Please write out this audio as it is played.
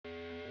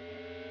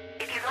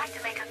like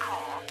to make a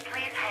call,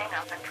 please hang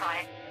up and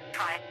try.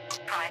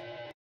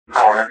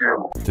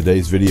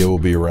 Today's video will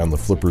be around the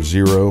Flipper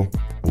Zero.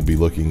 We'll be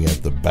looking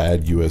at the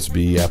bad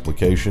USB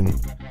application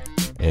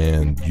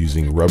and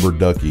using Rubber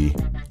Ducky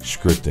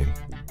scripting.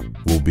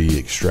 We'll be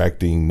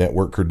extracting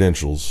network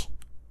credentials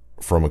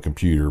from a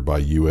computer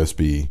by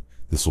USB.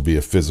 This will be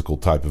a physical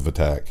type of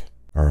attack.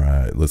 All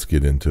right, let's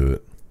get into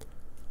it.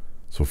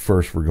 So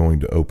first we're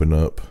going to open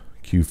up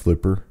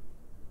QFlipper.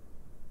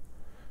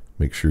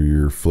 Make sure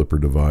your Flipper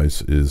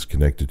device is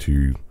connected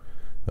to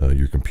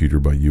your computer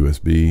by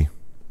USB.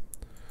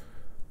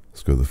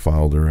 Let's go to the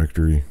file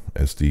directory,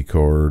 SD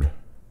card,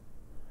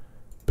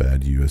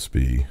 bad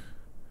USB.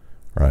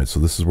 All right, so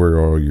this is where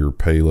all your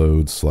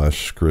payloads /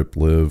 script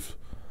live.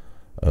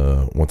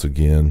 Once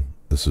again,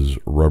 this is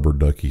Rubber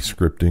Ducky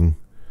scripting.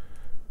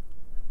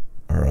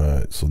 All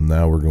right, so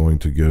now we're going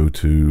to go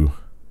to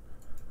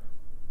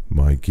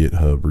my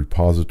GitHub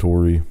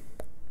repository.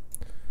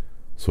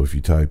 So if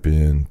you type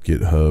in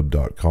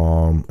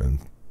github.com and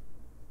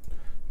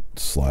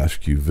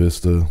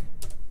 /qvista,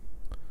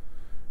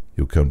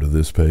 you'll come to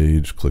this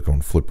page. Click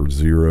on Flipper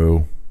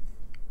Zero,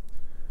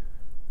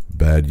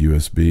 bad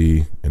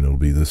USB, and it'll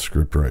be this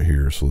script right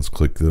here. So let's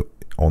click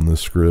on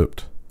this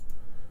script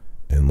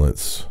and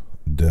let's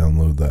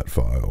download that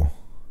file.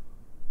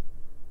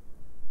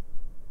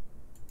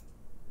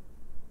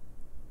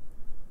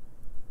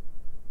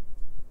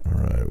 All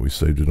right, we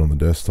saved it on the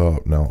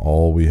desktop. Now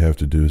all we have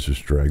to do is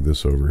just drag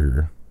this over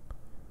here.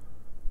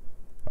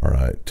 All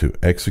right, to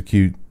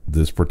execute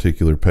this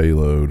particular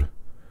payload,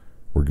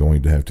 we're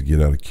going to have to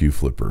get out of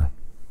QFlipper.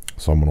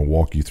 So I'm going to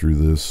walk you through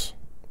this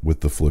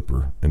with the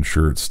Flipper.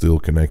 Ensure it's still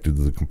connected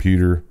to the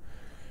computer,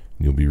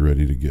 and you'll be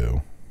ready to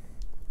go.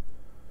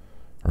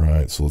 All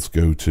right, so let's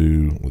go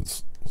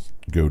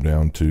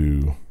down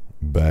to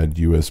bad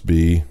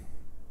USB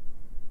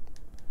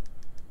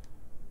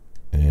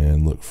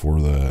and look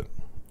for that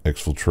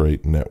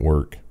exfiltrate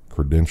network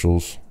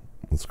credentials.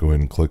 Let's go ahead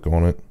and click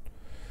on it.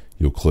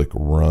 You'll click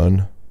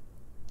run,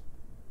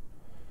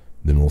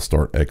 then we'll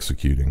start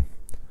executing.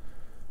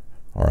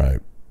 All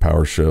right,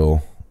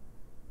 PowerShell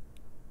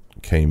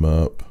came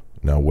up.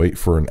 Now wait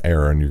for an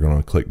error and you're going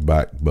to click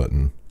back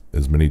button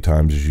as many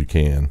times as you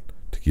can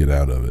to get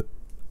out of it.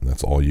 And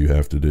that's all you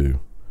have to do.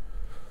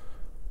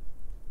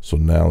 So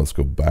now let's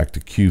go back to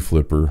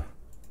QFlipper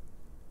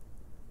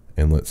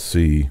and let's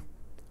see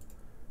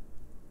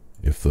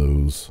if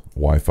those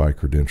Wi-Fi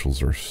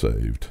credentials are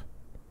saved.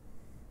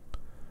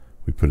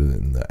 We put it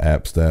in the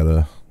apps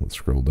data. Let's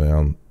scroll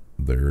down.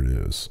 There it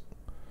is.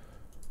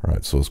 All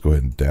right, so let's go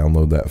ahead and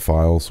download that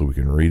file so we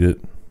can read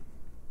it.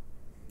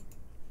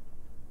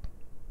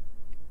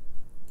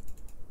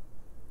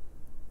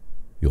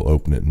 You'll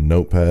open it in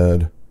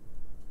Notepad,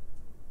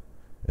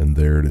 and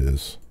there it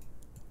is.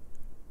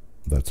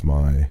 That's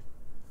my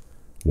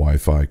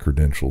Wi-Fi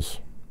credentials.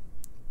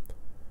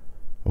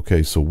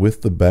 Okay, so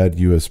with the bad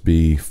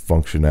USB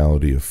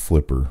functionality of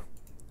Flipper,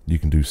 you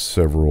can do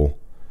several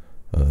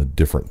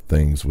different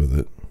things with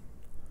it.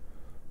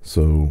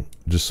 So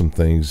just some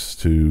things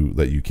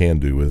that you can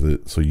do with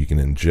it. So you can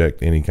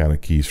inject any kind of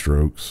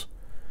keystrokes.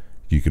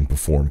 You can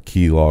perform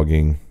key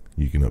logging.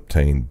 You can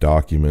obtain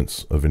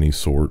documents of any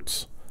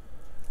sorts.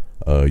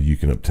 You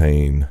can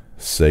obtain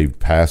saved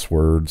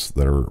passwords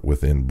that are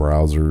within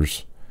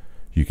browsers.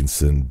 You can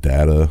send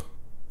data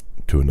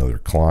to another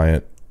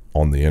client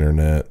on the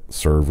internet,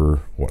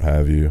 server, what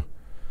have you.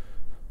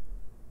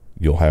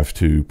 You'll have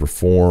to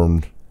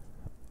perform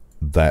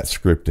that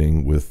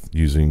scripting with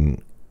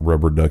using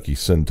Rubber Ducky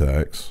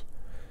syntax.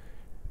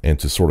 And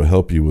to sort of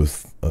help you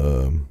with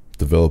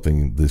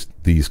developing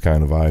these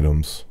kind of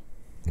items,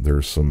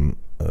 there's some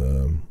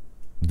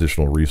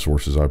additional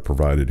resources I've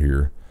provided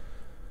here.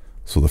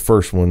 So the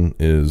first one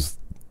is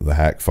the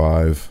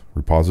Hack5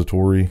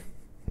 repository.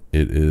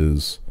 It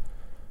is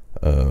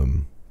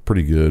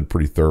pretty good,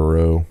 pretty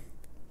thorough.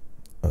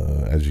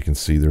 As you can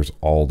see, there's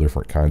all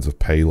different kinds of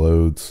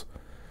payloads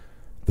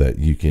that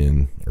you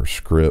can, or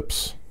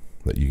scripts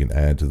that you can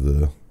add to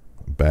the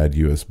bad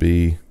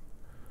USB.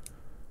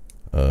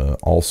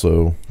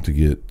 Also, to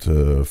get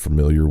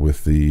familiar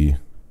with the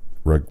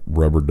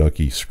Rubber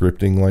Ducky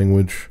scripting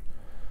language,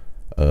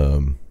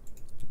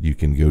 you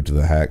can go to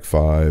the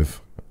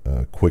Hack5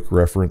 quick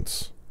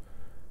reference.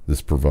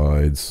 This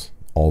provides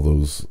all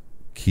those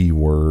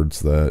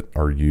keywords that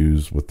are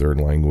used with their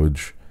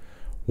language,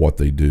 what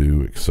they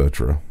do,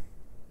 etc.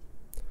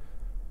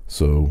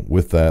 So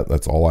with that,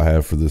 that's all I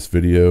have for this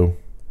video.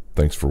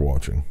 Thanks for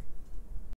watching.